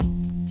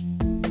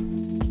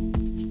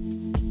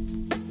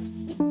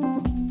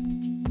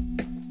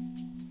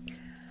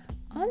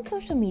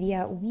social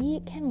media,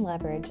 we can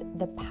leverage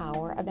the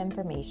power of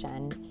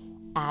information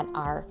at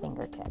our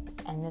fingertips.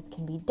 And this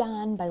can be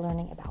done by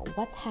learning about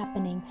what's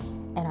happening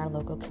in our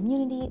local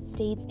community,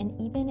 states, and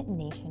even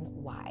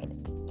nationwide.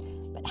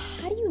 But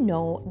how do you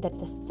know that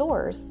the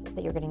source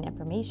that you're getting the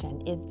information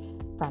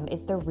from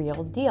is the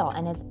real deal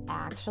and it's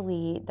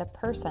actually the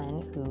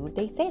person who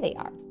they say they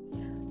are?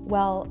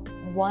 Well,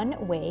 one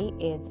way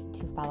is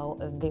to follow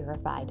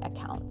verified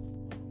accounts.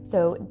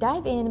 So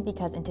dive in,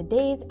 because in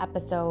today's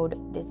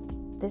episode, this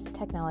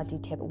technology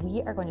tip,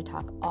 we are going to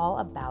talk all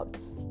about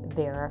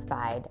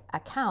verified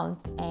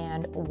accounts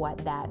and what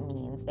that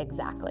means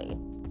exactly.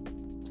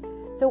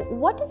 So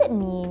what does it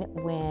mean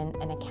when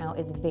an account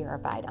is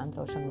verified on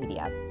social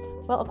media?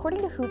 Well, according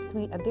to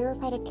Hootsuite, a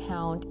verified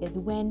account is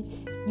when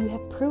you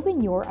have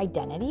proven your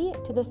identity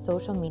to the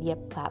social media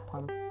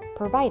platform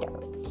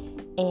provider,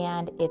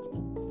 and it's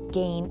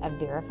gain a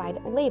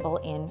verified label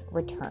in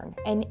return.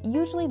 And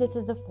usually this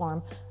is the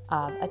form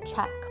of a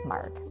check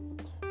mark.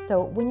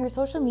 So when your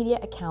social media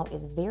account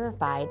is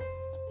verified,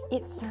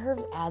 it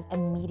serves as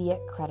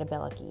immediate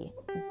credibility,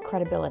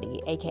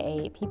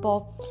 aka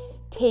people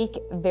take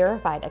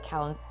verified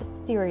accounts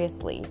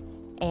seriously,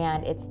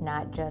 and it's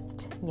not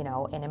just,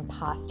 an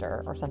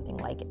imposter or something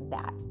like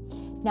that.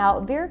 Now,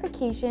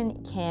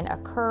 verification can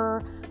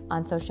occur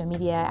on social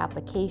media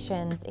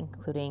applications,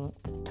 including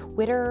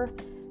Twitter,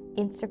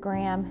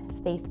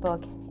 Instagram,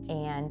 Facebook,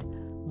 and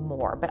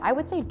more. But I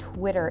would say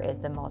Twitter is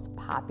the most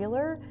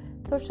popular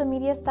social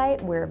media site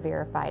where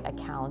verified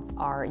accounts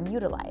are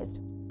utilized.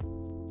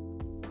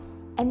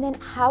 And then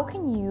how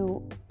can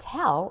you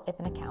tell if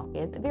an account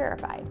is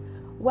verified?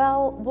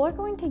 Well, we're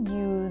going to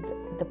use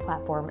the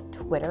platform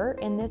Twitter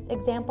in this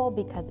example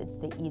because it's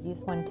the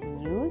easiest one to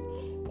use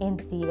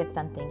and see if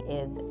something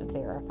is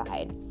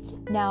verified.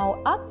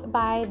 Now, up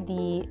by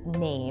the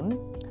name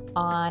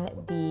on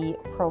the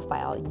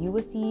profile, you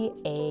will see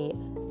a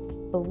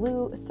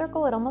blue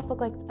circle. It almost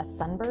looks like a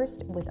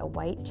sunburst with a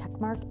white check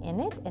mark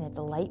in it, and it's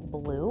a light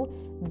blue.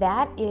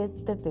 That is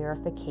the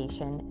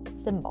verification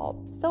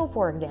symbol. So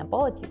for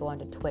example, if you go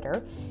onto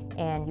Twitter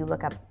and you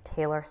look up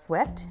Taylor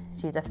Swift,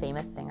 she's a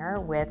famous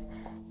singer with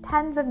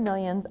tens of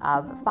millions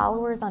of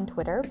followers on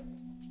Twitter.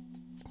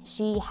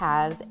 She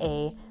has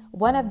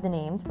one of the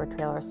names for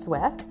Taylor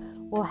Swift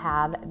will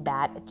have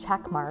that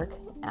check mark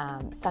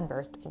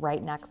sunburst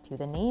right next to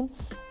the name,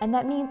 and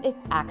that means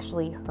it's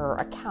actually her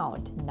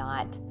account,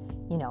 not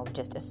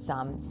just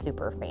some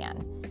super fan.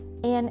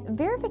 And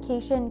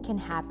verification can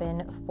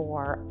happen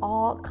for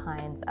all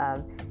kinds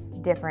of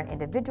different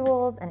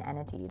individuals and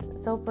entities.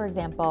 So for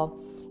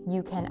example,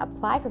 you can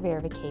apply for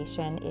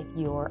verification if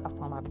you're a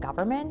form of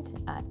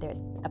government. That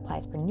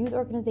applies for news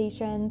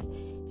organizations,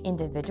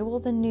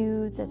 individuals in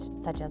news,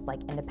 such as like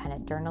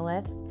independent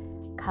journalists,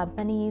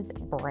 companies,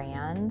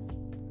 brands,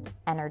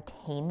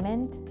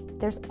 entertainment.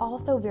 There's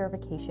also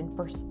verification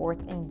for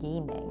sports and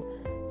gaming.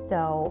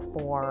 So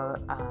for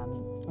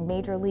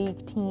major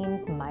league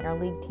teams, minor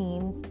league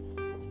teams.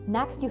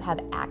 Next, you have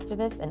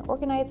activists and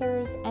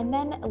organizers. And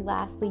then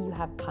lastly, you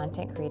have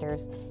content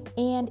creators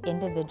and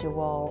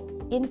individual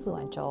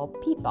influential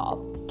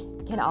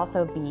people can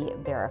also be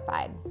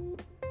verified.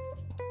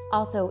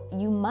 Also,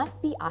 you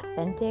must be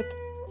authentic,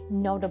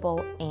 notable,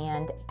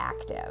 and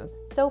active.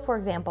 So for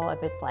example,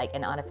 if it's like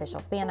an unofficial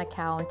fan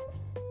account,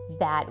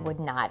 that would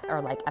not,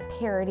 or like a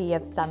parody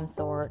of some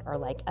sort, or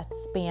like a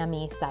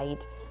spammy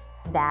site,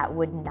 that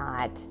would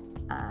not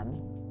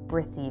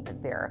receive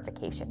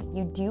verification.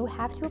 You do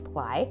have to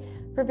apply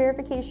for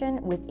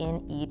verification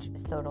within each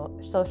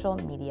social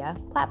media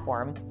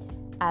platform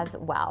as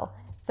well.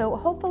 So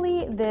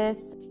hopefully this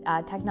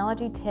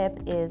technology tip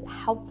is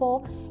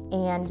helpful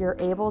and you're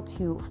able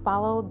to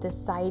follow the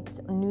sites,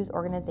 news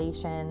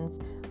organizations,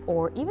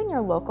 or even your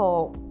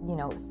local,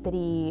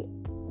 city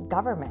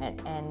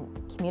government and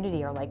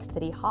community, or like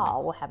City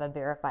Hall will have a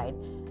verified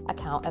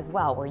account as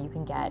well, where you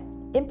can get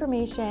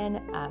information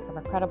from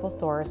a credible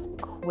source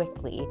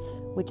quickly,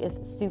 which is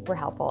super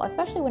helpful,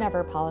 especially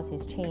whenever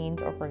policies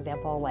change, or for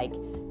example, like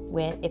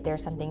if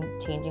there's something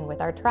changing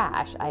with our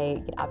trash,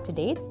 I get up to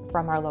dates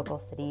from our local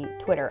city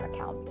Twitter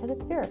account because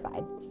it's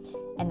verified,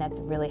 and that's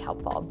really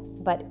helpful.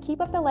 But keep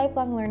up the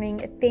lifelong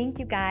learning. Thank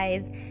you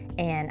guys,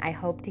 and I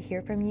hope to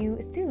hear from you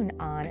soon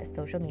on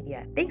social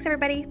media. Thanks,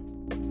 everybody.